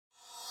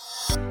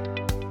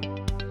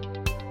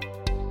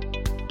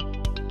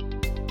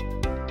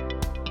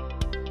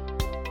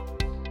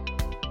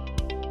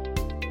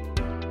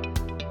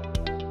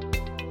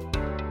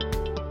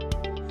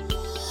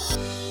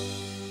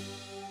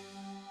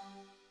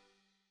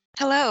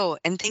Hello,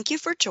 and thank you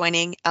for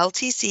joining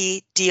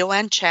LTC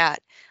DON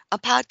Chat, a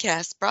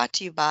podcast brought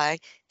to you by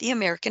the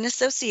American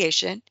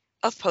Association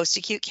of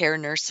Post-Acute Care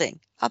Nursing,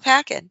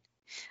 AAPACN.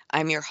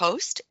 I'm your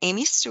host,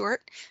 Amy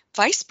Stewart,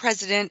 Vice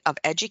President of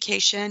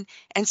Education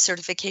and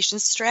Certification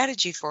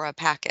Strategy for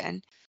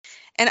AAPACN,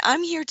 and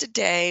I'm here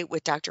today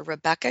with Dr.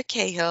 Rebecca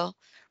Cahill,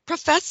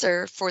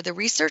 Professor for the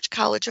Research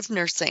College of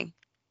Nursing.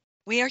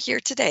 We are here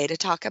today to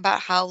talk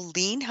about how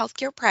lean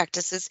healthcare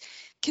practices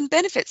can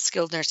benefit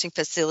skilled nursing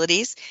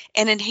facilities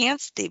and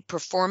enhance the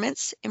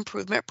performance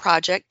improvement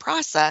project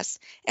process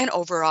and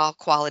overall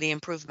quality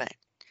improvement.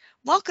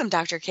 Welcome,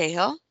 Dr.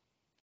 Cahill.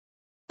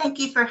 Thank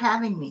you for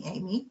having me,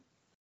 Amy.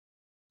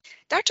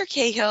 Dr.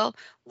 Cahill,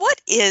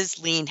 what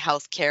is lean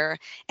healthcare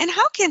and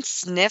how can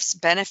SNFs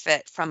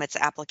benefit from its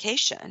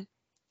application?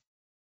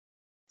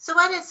 So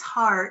at its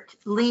heart,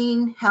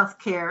 lean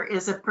healthcare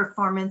is a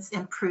performance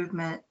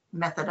improvement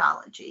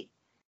methodology.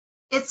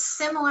 It's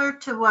similar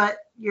to what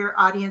your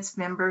audience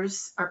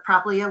members are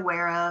probably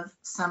aware of.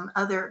 Some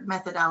other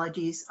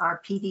methodologies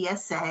are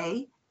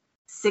PDSA,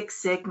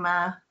 Six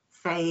Sigma,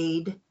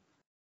 FADE,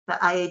 the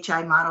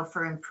IHI model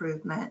for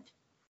improvement.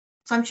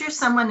 So I'm sure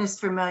someone is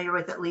familiar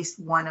with at least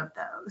one of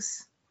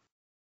those.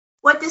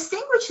 What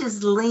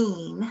distinguishes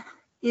lean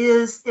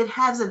is it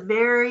has a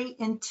very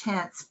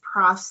intense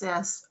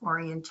process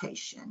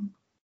orientation.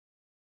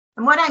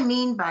 And what I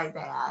mean by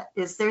that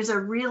is there's a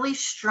really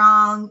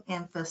strong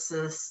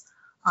emphasis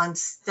on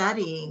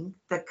studying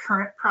the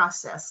current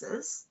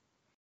processes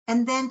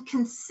and then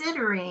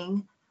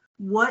considering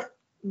what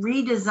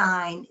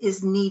redesign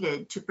is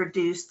needed to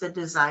produce the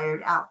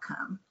desired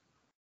outcome.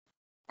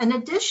 An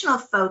additional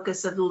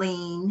focus of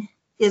lean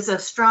is a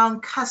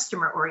strong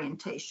customer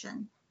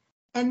orientation,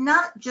 and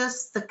not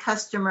just the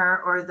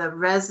customer or the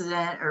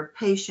resident or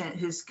patient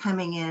who's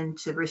coming in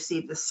to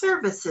receive the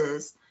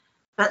services,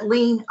 but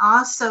lean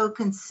also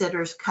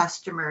considers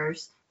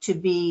customers to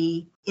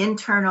be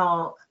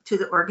internal to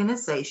the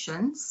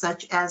organization,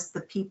 such as the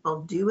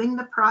people doing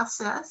the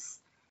process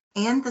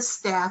and the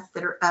staff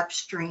that are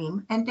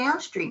upstream and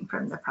downstream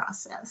from the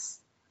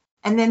process.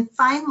 And then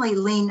finally,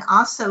 lean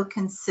also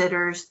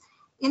considers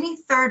any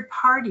third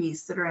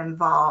parties that are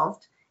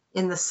involved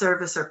in the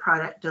service or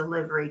product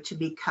delivery to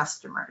be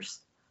customers.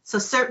 So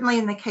certainly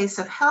in the case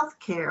of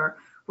healthcare,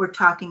 we're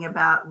talking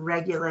about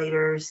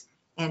regulators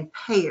and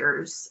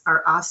payers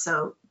are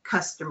also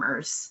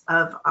customers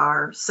of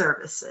our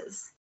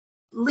services.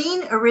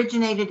 Lean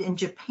originated in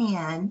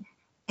Japan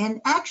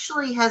and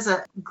actually has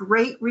a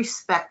great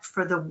respect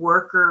for the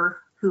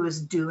worker who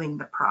is doing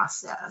the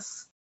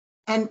process.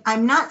 And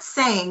I'm not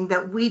saying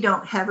that we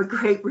don't have a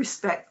great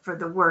respect for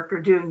the worker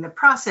doing the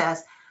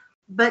process,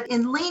 but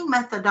in lean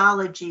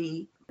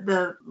methodology,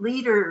 the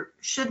leader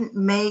shouldn't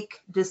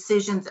make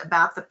decisions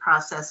about the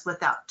process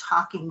without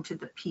talking to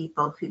the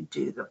people who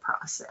do the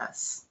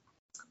process.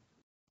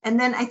 And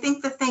then I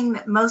think the thing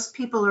that most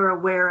people are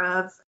aware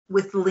of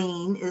with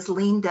lean is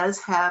lean does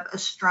have a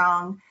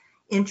strong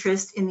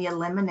interest in the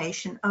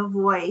elimination of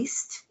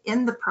waste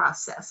in the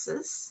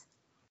processes.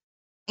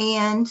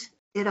 And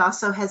it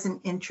also has an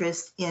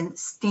interest in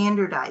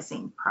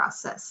standardizing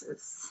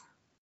processes.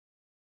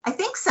 I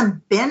think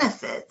some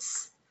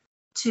benefits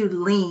to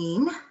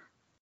lean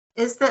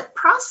is that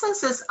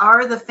processes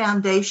are the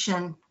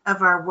foundation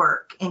of our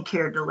work in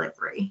care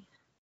delivery.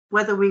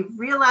 Whether we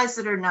realize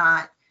it or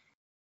not,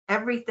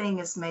 everything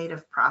is made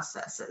of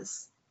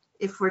processes.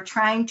 If we're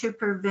trying to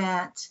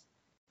prevent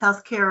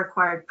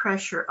healthcare-acquired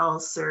pressure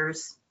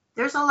ulcers,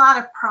 there's a lot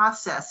of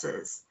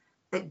processes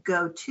that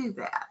go to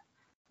that.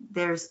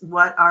 There's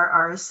what are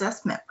our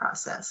assessment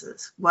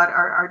processes? What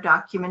are our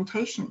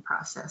documentation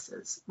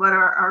processes? What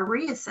are our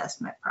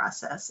reassessment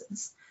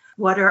processes?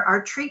 What are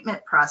our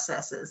treatment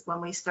processes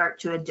when we start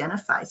to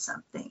identify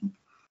something?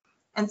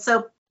 And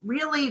so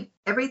really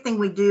everything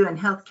we do in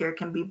healthcare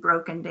can be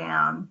broken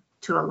down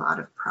to a lot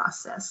of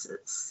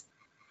processes.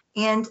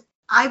 And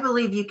I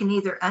believe you can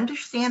either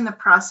understand the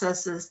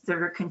processes that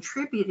are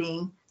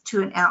contributing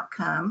to an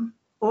outcome,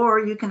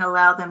 or you can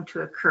allow them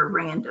to occur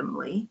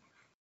randomly.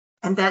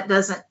 And that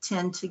doesn't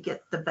tend to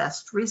get the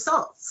best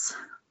results.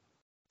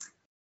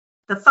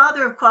 The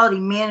father of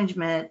quality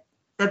management,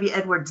 W.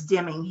 Edwards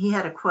Deming, he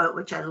had a quote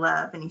which I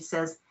love, and he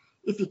says,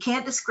 if you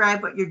can't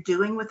describe what you're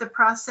doing with the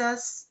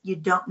process, you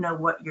don't know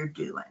what you're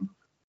doing.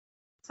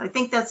 So I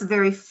think that's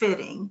very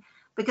fitting,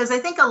 because I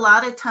think a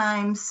lot of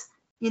times,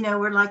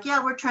 we're like,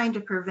 yeah, we're trying to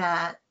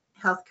prevent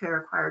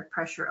healthcare-acquired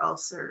pressure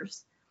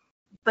ulcers.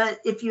 But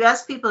if you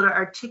ask people to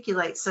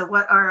articulate, so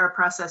what are our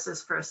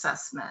processes for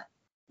assessment,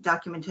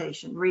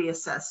 documentation,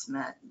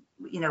 reassessment,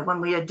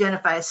 when we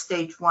identify a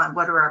stage 1,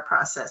 what are our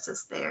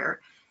processes there?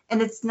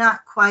 And it's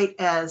not quite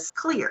as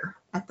clear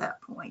at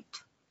that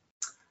point.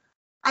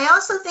 I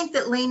also think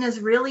that lean is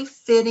really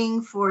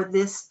fitting for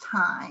this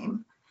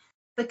time,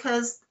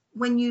 because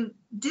when you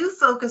do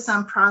focus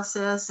on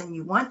process and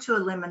you want to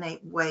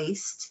eliminate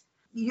waste,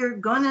 you're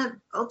going to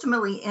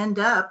ultimately end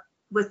up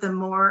with a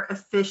more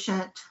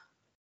efficient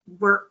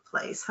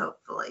workplace,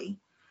 hopefully.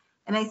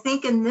 And I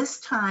think in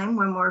this time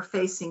when we're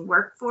facing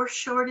workforce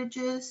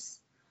shortages,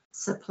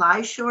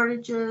 supply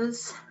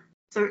shortages,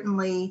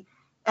 certainly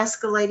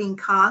escalating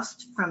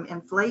costs from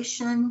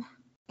inflation,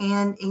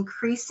 and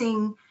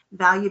increasing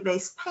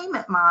value-based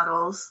payment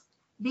models.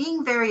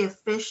 Being very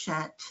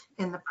efficient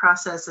in the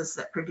processes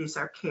that produce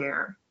our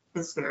care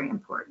is very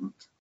important.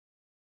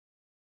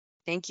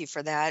 Thank you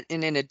for that.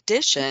 And in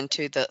addition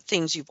to the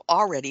things you've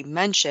already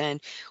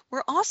mentioned,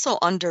 we're also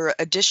under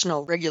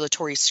additional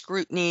regulatory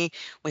scrutiny.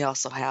 We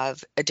also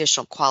have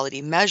additional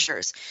quality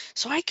measures.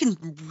 So I can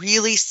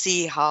really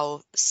see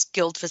how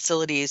skilled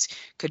facilities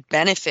could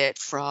benefit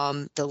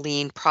from the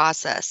lean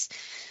process.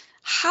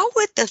 How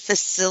would the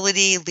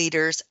facility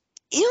leaders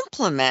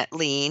implement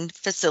lean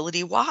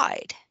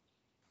facility-wide?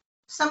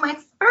 So my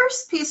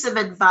first piece of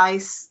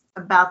advice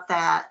about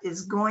that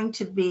is going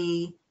to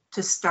be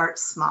to start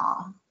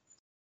small.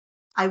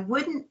 I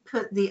wouldn't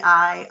put the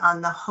eye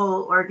on the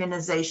whole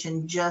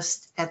organization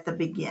just at the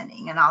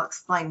beginning, and I'll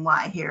explain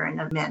why here in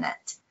a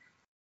minute.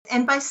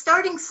 And by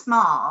starting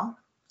small,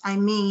 I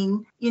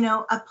mean,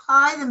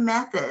 apply the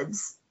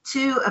methods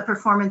to a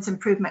performance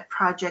improvement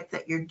project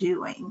that you're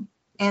doing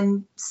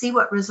and see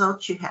what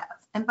results you have.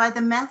 And by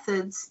the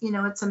methods,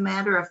 it's a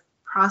matter of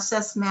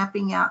process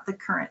mapping out the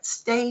current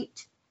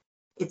state.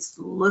 It's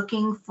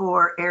looking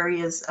for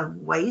areas of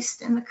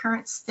waste in the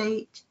current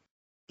state.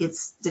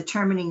 It's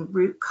determining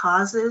root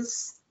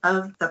causes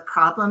of the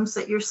problems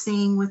that you're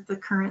seeing with the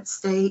current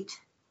state,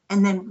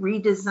 and then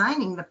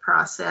redesigning the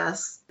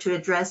process to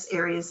address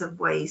areas of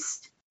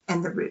waste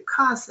and the root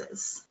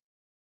causes.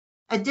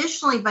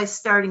 Additionally, by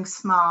starting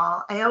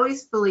small, I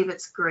always believe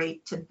it's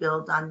great to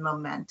build on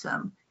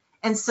momentum.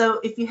 And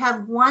so if you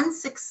have one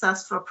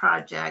successful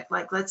project,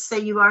 like let's say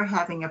you are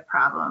having a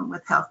problem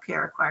with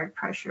healthcare-acquired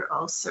pressure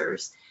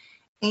ulcers,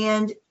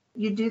 and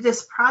you do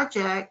this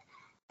project,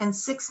 and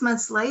 6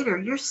 months later,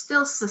 you're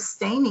still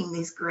sustaining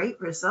these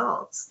great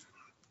results.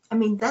 I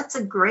mean, that's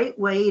a great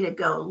way to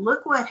go.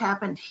 Look what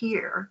happened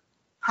here.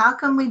 How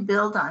can we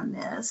build on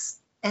this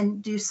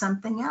and do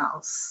something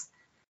else?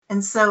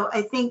 And so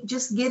I think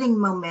just getting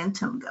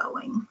momentum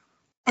going.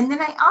 And then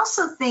I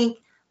also think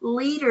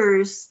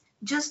leaders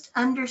just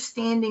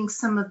understanding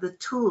some of the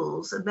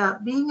tools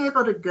about being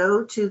able to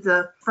go to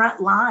the front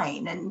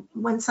line. And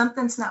when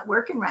something's not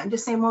working right,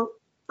 just saying, well,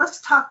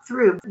 let's talk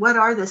through what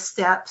are the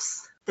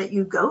steps that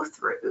you go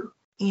through,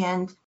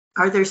 and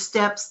are there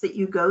steps that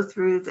you go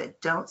through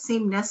that don't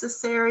seem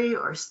necessary,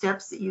 or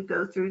steps that you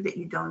go through that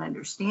you don't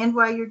understand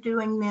why you're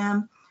doing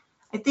them?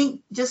 I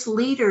think just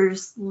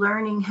leaders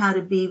learning how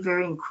to be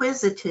very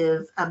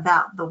inquisitive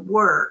about the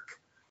work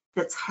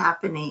that's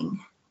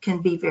happening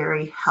can be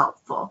very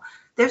helpful.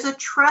 There's a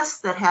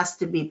trust that has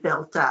to be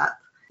built up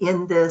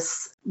in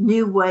this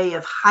new way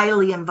of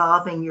highly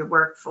involving your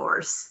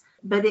workforce,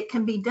 but it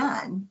can be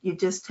done. You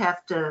just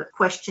have to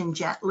question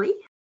gently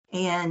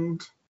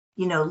and,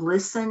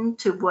 listen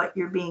to what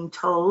you're being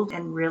told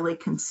and really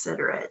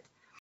consider it.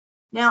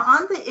 Now,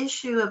 on the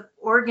issue of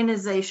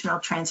organizational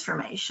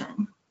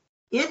transformation,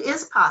 it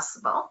is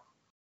possible,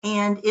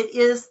 and it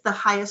is the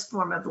highest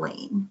form of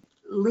lean.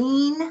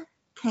 Lean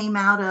came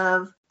out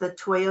of the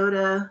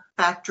Toyota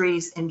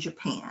factories in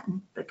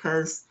Japan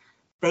because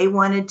they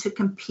wanted to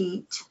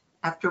compete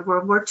after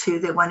World War II.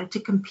 They wanted to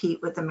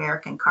compete with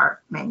American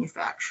car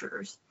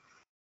manufacturers.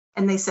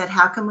 And they said,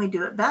 how can we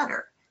do it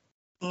better?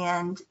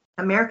 And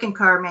American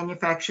car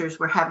manufacturers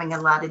were having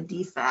a lot of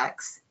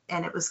defects,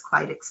 and it was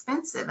quite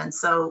expensive. And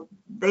so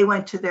they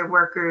went to their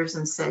workers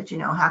and said,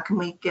 how can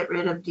we get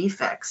rid of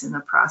defects in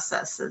the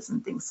processes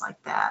and things like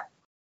that?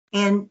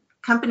 And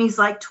companies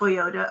like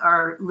Toyota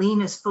are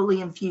lean is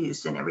fully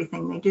infused in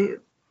everything they do.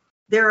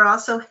 There are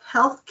also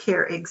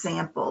healthcare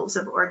examples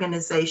of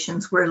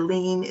organizations where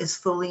lean is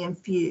fully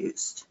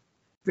infused.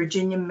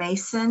 Virginia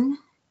Mason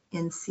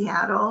in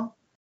Seattle,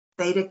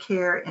 Theta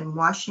Care in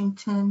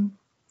Washington,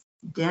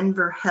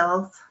 Denver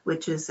Health,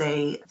 which is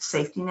a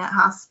safety net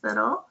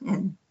hospital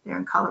there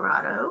in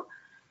Colorado,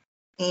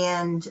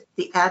 and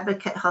the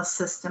Advocate Health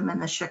System in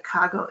the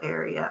Chicago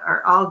area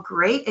are all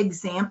great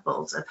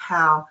examples of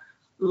how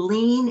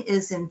lean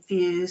is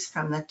infused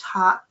from the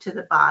top to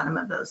the bottom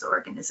of those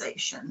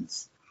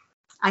organizations.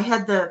 I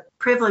had the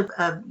privilege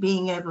of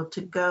being able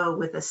to go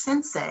with a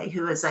sensei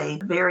who is a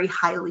very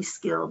highly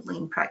skilled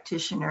lean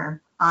practitioner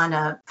on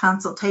a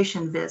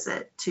consultation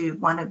visit to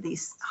one of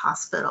these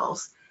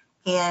hospitals.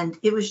 And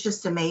it was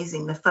just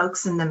amazing. The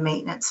folks in the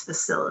maintenance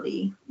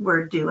facility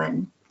were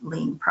doing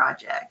lean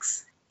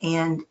projects,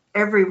 and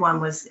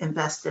everyone was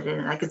invested in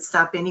it. I could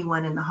stop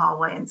anyone in the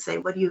hallway and say,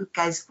 what are you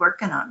guys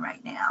working on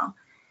right now?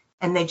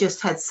 And they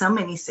just had so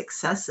many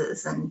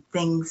successes and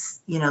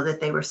things, that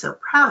they were so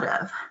proud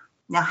of.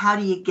 Now, how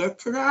do you get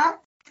to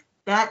that?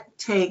 That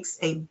takes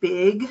a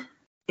big,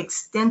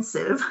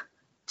 extensive,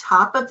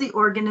 top of the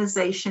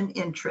organization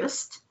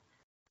interest.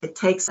 It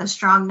takes a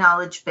strong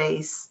knowledge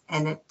base,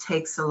 and it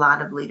takes a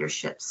lot of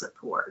leadership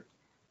support.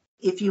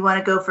 If you want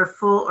to go for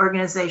full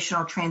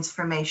organizational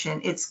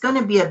transformation, it's going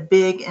to be a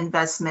big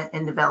investment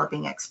in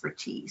developing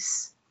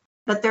expertise.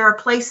 But there are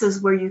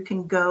places where you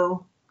can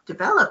go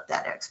develop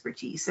that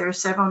expertise. There are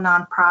several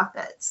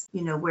nonprofits,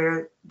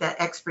 where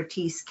that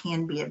expertise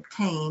can be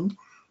obtained.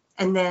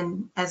 And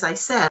then, as I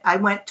said, I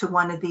went to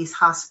one of these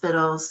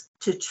hospitals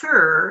to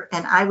tour,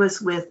 and I was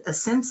with a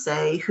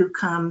sensei who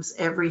comes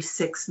every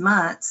 6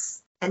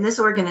 months. And this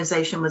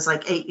organization was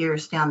like 8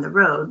 years down the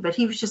road, but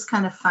he was just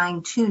kind of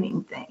fine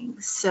tuning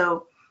things.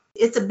 So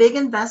it's a big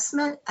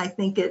investment. I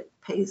think it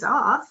pays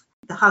off.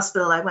 The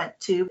hospital I went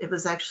to, it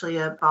was actually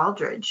a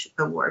Baldrige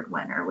Award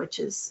winner, which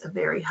is a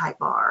very high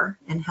bar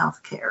in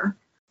healthcare.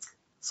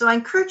 So I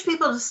encourage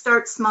people to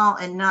start small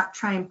and not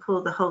try and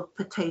pull the whole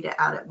potato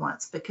out at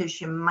once,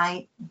 because you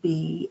might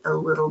be a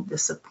little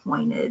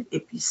disappointed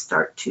if you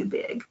start too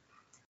big.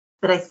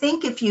 But I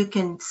think if you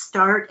can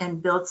start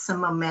and build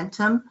some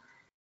momentum,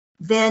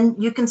 then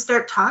you can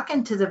start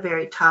talking to the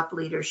very top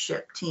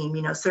leadership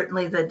team.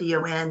 Certainly the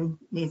DON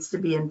needs to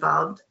be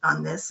involved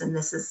on this, and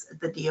this is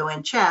the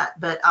DON chat,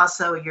 but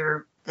also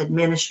your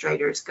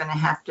administrator is going to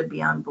have to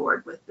be on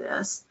board with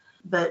this.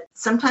 But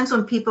sometimes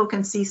when people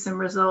can see some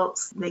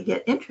results, they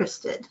get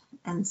interested.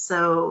 And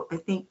so I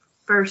think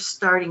first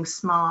starting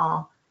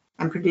small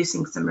and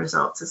producing some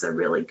results is a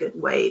really good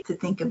way to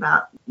think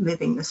about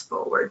moving this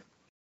forward.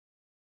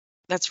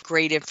 That's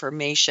great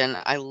information.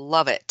 I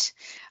love it.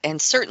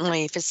 And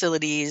certainly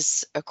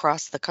facilities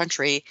across the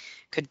country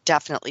could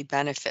definitely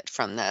benefit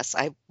from this.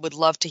 I would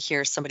love to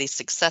hear somebody's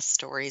success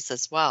stories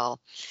as well,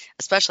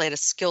 especially at a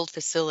skilled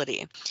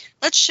facility.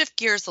 Let's shift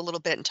gears a little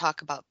bit and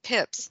talk about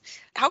PIPs.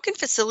 How can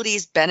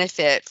facilities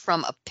benefit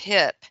from a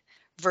PIP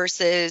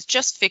versus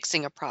just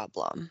fixing a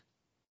problem?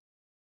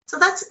 So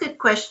that's a good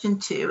question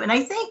too. And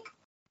I think,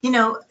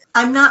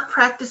 I'm not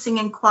practicing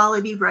in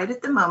quality right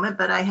at the moment,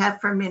 but I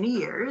have for many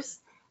years.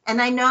 And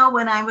I know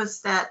when I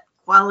was that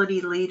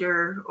quality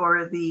leader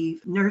or the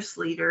nurse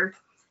leader,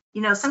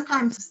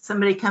 sometimes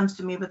somebody comes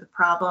to me with a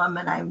problem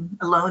and I'm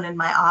alone in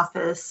my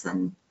office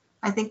and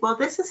I think, well,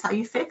 this is how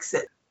you fix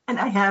it. And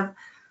I have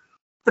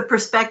the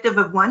perspective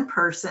of one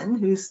person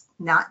who's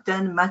not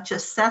done much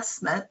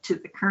assessment to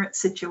the current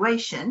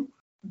situation.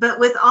 But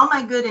with all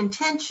my good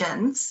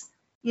intentions,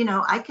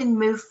 I can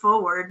move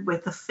forward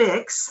with a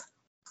fix.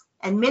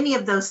 And many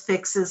of those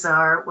fixes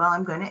are, well,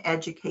 I'm going to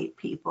educate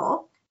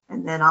people.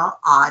 And then I'll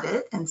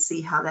audit and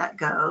see how that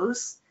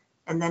goes.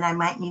 And then I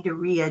might need to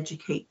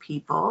re-educate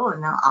people,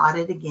 and I'll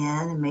audit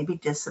again and maybe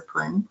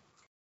discipline.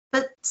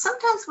 But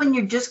sometimes when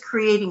you're just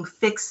creating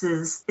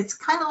fixes, it's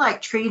kind of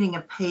like treating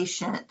a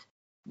patient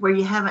where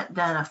you haven't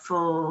done a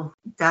full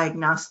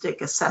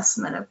diagnostic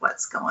assessment of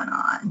what's going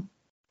on.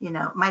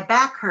 My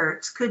back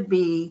hurts could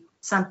be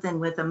something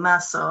with a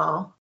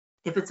muscle.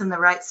 If it's in the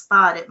right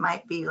spot, it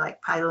might be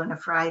like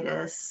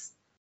pyelonephritis.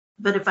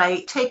 But if I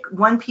take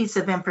one piece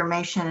of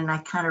information and I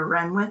kind of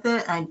run with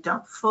it, and I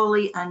don't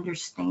fully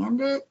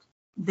understand it,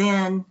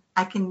 then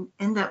I can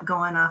end up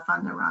going off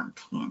on the wrong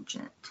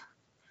tangent.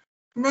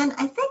 And then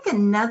I think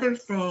another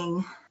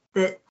thing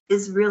that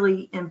is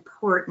really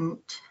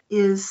important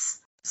is,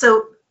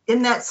 so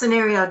in that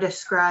scenario I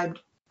described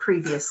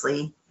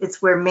previously,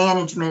 it's where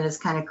management is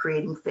kind of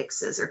creating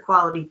fixes or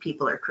quality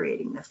people are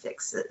creating the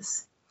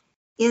fixes.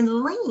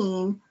 In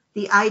Lean,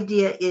 the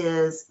idea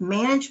is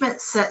management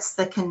sets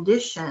the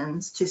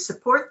conditions to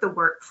support the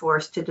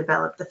workforce to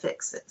develop the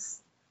fixes.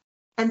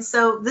 And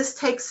so this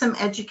takes some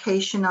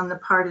education on the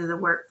part of the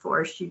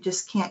workforce. You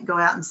just can't go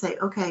out and say,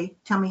 okay,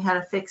 tell me how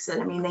to fix it.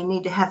 I mean, they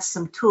need to have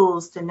some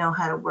tools to know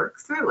how to work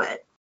through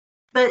it.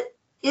 But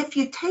if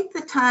you take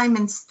the time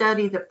and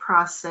study the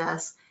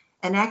process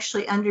and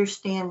actually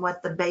understand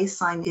what the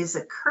baseline is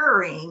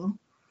occurring,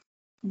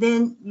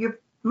 then you're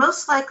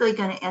most likely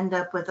going to end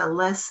up with a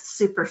less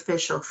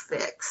superficial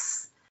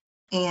fix,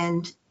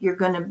 and you're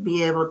going to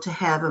be able to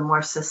have a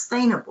more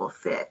sustainable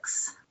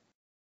fix.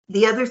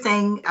 The other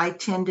thing I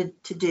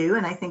tended to do,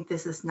 and I think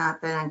this is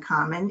not that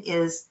uncommon,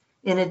 is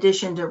in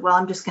addition to, well,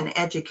 I'm just going to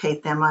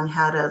educate them on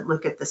how to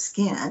look at the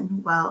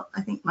skin. Well,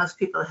 I think most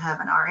people who have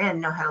an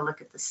RN know how to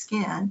look at the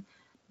skin,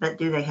 but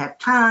do they have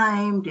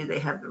time? Do they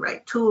have the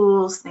right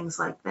tools? Things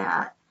like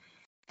that.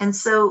 And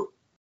so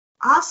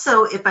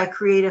also, if I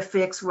create a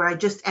fix where I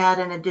just add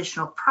an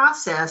additional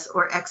process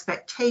or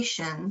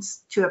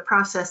expectations to a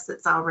process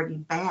that's already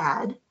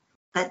bad,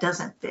 that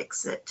doesn't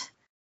fix it.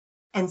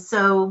 And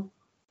so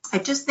I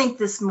just think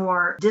this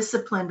more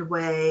disciplined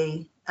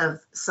way of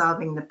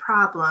solving the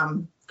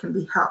problem can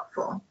be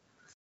helpful.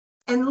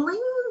 And Lean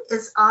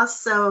is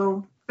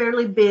also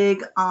fairly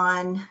big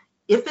on,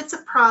 if it's a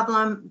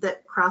problem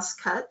that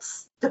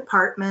cross-cuts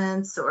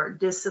departments or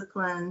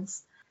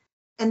disciplines,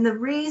 and the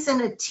reason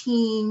a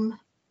team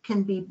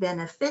can be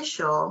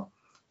beneficial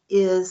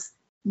is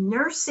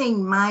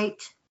nursing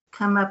might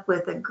come up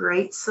with a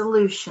great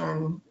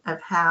solution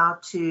of how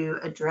to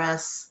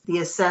address the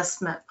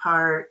assessment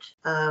part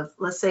of,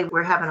 let's say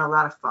we're having a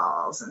lot of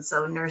falls, and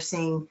so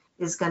nursing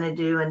is going to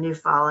do a new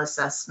fall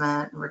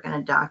assessment and we're going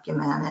to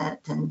document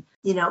it. And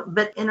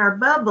but in our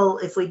bubble,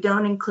 if we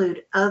don't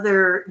include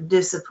other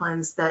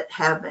disciplines that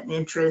have an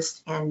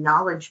interest and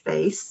knowledge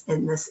base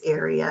in this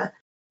area,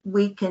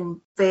 we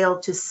can fail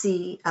to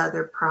see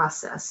other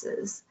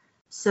processes.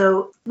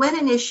 So when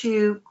an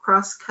issue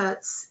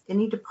cross-cuts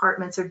any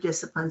departments or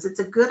disciplines, it's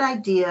a good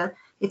idea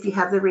if you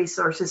have the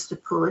resources to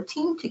pull a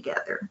team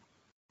together.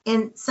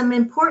 And some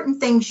important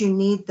things you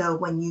need, though,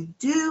 when you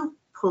do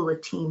pull a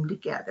team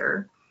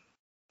together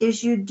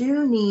is you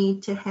do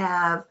need to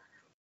have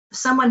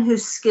someone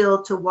who's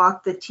skilled to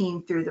walk the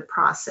team through the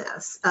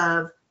process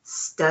of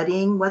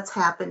studying what's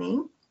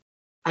happening,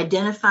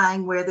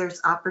 identifying where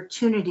there's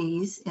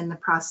opportunities in the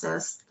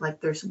process, like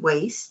there's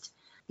waste.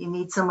 You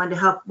need someone to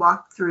help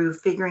walk through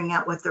figuring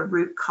out what the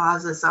root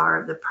causes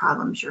are of the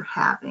problems you're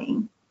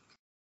having.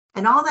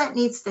 And all that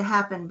needs to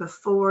happen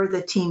before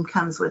the team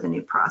comes with a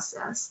new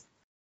process.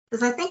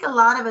 Because I think a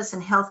lot of us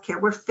in healthcare,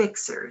 we're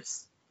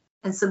fixers.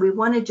 And so we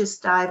want to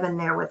just dive in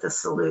there with a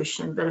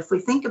solution. But if we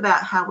think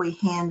about how we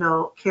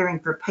handle caring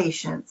for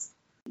patients,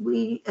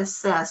 we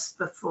assess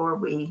before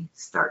we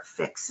start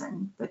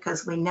fixing,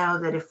 because we know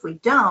that if we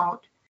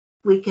don't,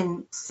 we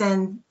can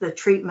send the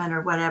treatment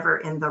or whatever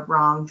in the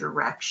wrong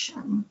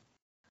direction.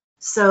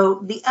 So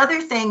the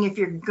other thing, if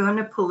you're going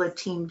to pull a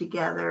team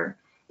together,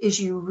 is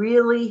you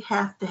really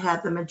have to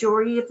have the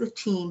majority of the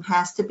team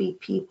has to be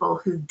people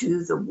who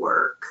do the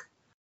work,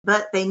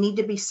 but they need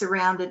to be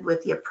surrounded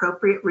with the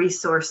appropriate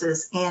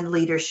resources and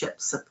leadership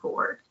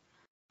support.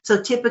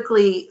 So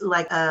typically,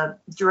 like a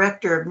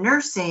director of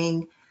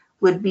nursing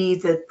would be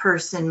the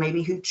person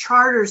maybe who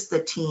charters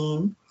the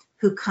team,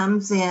 who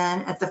comes in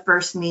at the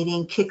first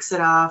meeting, kicks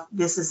it off.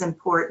 This is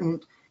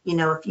important.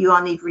 If you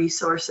all need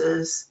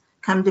resources,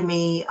 come to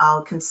me.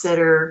 I'll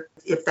consider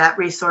if that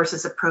resource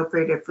is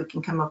appropriate, if we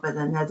can come up with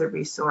another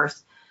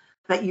resource.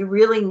 But you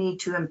really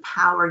need to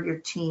empower your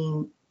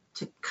team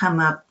to come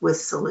up with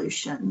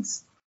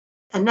solutions.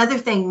 Another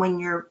thing, when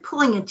you're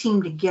pulling a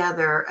team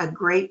together, a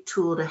great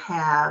tool to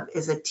have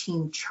is a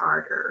team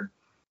charter.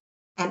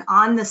 And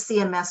on the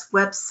CMS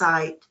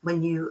website,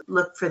 when you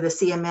look for the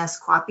CMS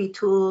QAPI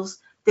tools,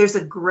 there's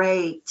a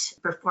great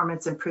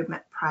performance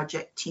improvement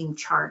project team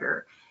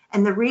charter.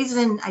 And the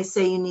reason I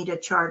say you need a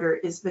charter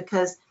is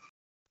because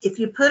if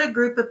you put a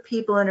group of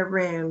people in a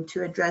room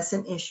to address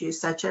an issue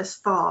such as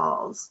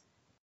falls,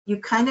 you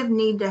kind of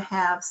need to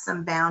have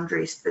some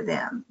boundaries for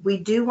them. We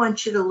do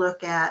want you to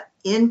look at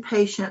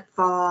inpatient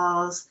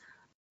falls.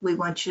 We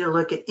want you to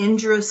look at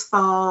injurious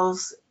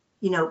falls,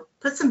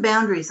 put some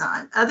boundaries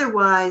on.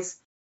 Otherwise,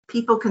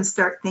 people can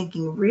start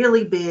thinking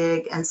really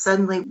big, and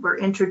suddenly we're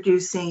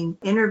introducing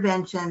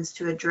interventions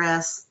to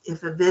address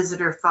if a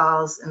visitor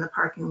falls in the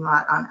parking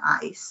lot on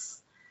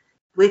ice,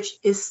 which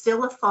is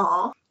still a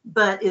fall,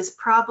 but is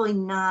probably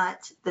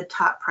not the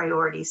top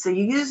priority. So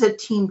you use a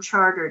team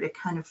charter to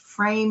kind of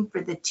frame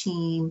for the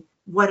team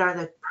what are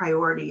the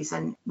priorities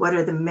and what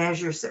are the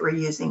measures that we're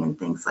using and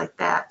things like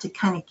that to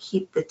kind of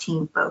keep the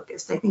team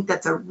focused. I think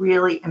that's a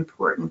really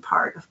important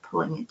part of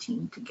pulling a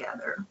team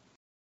together.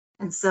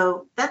 And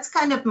so that's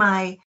kind of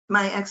my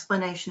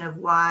explanation of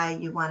why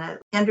you want to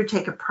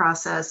undertake a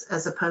process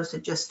as opposed to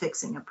just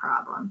fixing a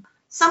problem.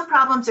 Some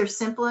problems are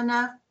simple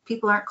enough.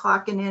 People aren't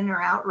clocking in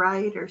or out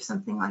right or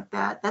something like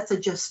that. That's a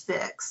just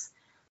fix.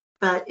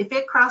 But if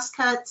it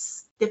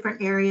cross-cuts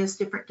different areas,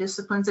 different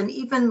disciplines, and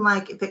even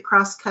like if it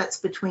cross-cuts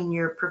between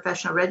your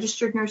professional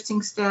registered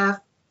nursing staff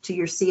to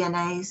your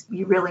CNAs,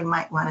 you really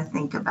might want to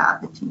think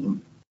about the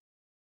team.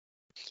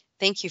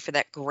 Thank you for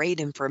that great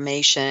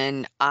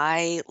information.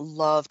 I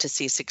love to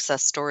see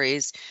success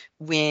stories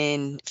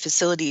when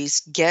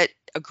facilities get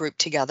a group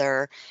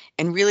together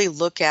and really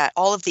look at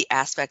all of the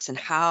aspects and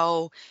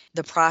how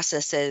the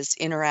processes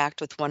interact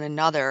with one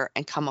another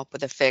and come up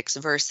with a fix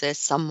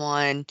versus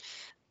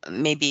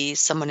maybe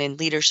someone in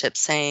leadership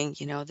saying,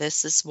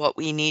 this is what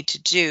we need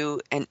to do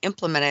and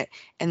implement it,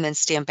 and then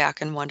stand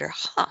back and wonder,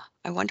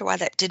 I wonder why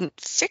that didn't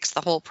fix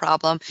the whole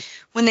problem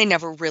when they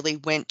never really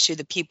went to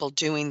the people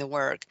doing the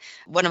work.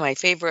 One of my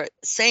favorite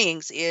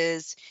sayings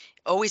is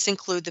always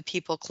include the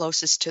people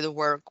closest to the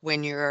work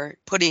when you're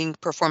putting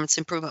performance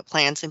improvement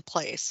plans in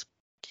place.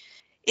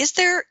 Is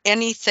there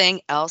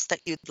anything else that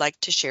you'd like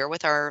to share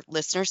with our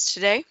listeners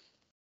today?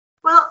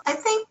 Well, I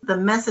think the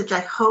message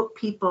I hope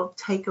people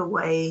take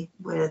away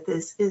with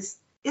is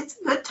it's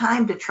a good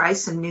time to try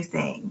some new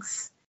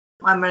things.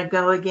 I'm going to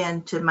go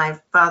again to my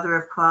father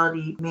of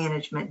quality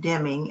management,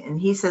 Deming, and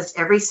he says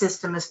every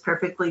system is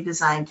perfectly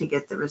designed to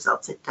get the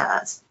results it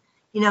does.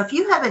 If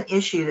you have an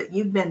issue that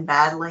you've been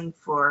battling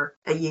for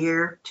a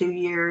year, 2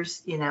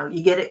 years,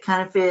 you get it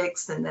kind of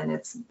fixed and then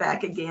it's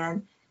back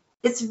again.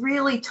 It's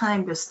really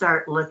time to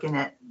start looking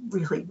at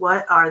really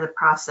what are the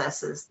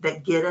processes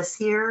that get us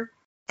here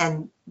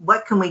and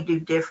what can we do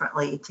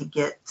differently to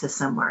get to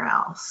somewhere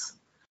else.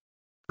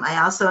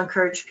 I also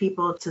encourage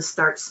people to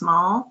start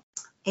small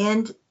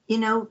and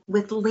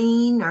with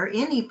lean or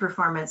any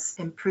performance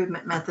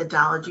improvement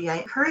methodology, I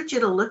encourage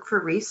you to look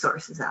for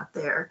resources out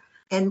there.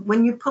 And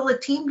when you pull a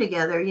team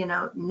together,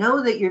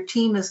 know that your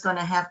team is going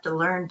to have to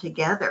learn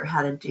together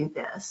how to do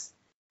this.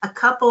 A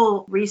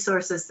couple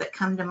resources that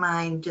come to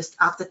mind just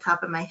off the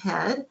top of my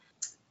head,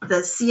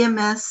 the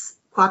CMS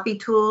QAPI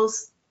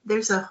tools,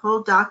 there's a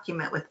whole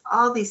document with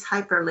all these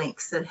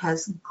hyperlinks that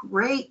has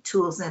great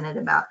tools in it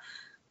about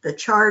the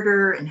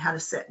charter and how to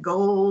set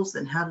goals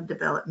and how to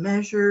develop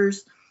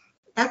measures.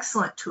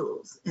 Excellent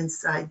tools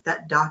inside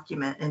that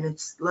document, and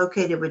it's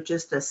located with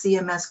just a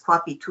CMS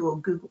QAPI tool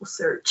Google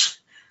search.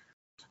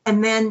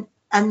 And then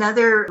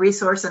another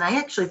resource, and I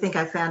actually think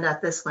I found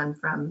out this one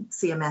from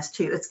CMS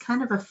too. It's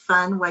kind of a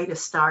fun way to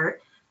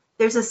start.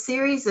 There's a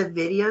series of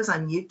videos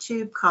on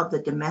YouTube called The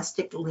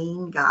Domestic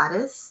Lean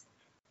Goddess.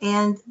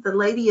 And the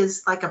lady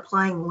is like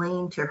applying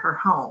lean to her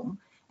home.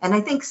 And I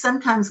think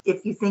sometimes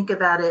if you think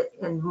about it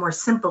in more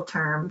simple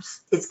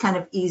terms, it's kind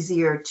of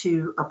easier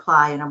to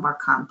apply in a more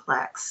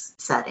complex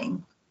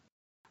setting.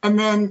 And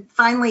then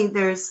finally,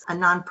 there's a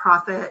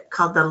nonprofit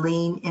called the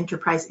Lean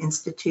Enterprise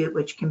Institute,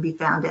 which can be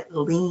found at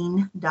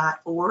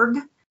lean.org.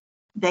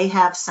 They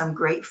have some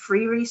great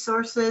free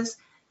resources.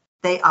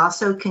 They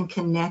also can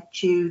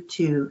connect you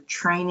to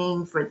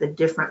training for the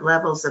different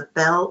levels of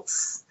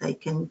belts. They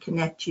can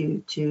connect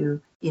you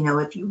to,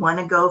 if you want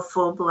to go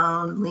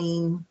full-blown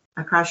lean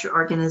across your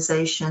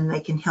organization,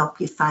 they can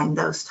help you find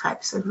those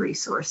types of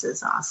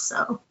resources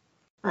also.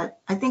 But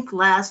I think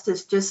last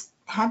is just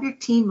have your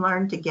team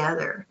learn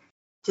together.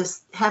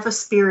 Just have a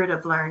spirit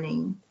of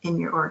learning in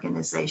your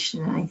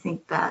organization. And I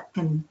think that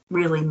can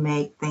really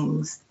make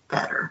things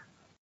better.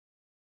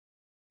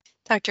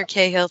 Dr.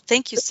 Cahill,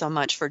 thank you so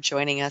much for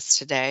joining us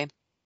today.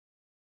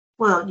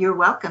 Well, you're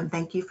welcome.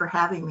 Thank you for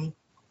having me.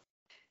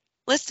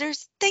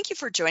 Listeners, thank you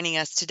for joining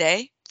us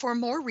today. For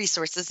more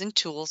resources and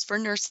tools for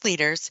nurse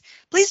leaders,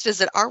 please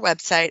visit our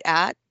website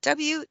at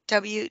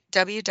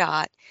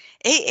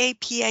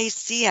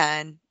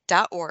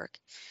www.aapacn.org.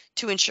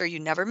 To ensure you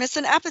never miss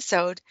an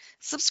episode,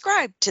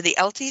 subscribe to the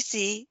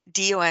LTC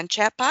DON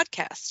Chat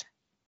podcast.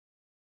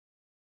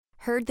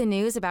 Heard the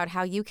news about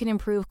how you can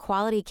improve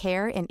quality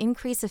care and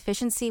increase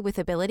efficiency with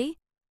Ability?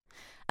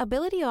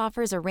 Ability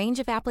offers a range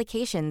of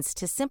applications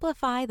to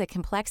simplify the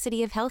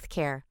complexity of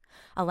healthcare,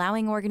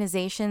 allowing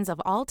organizations of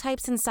all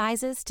types and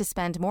sizes to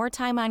spend more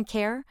time on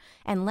care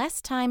and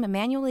less time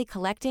manually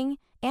collecting,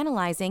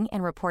 analyzing,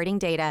 and reporting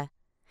data.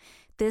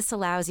 This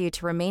allows you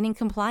to remain in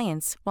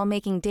compliance while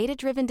making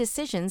data-driven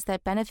decisions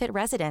that benefit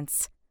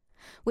residents.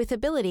 With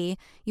Ability,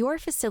 your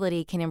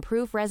facility can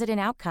improve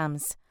resident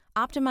outcomes,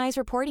 optimize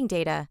reporting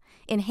data,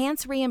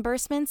 enhance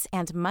reimbursements,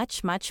 and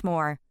much, much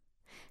more.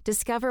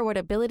 Discover what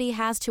Ability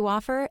has to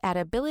offer at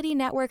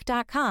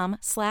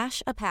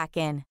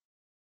abilitynetwork.com/AAPACN.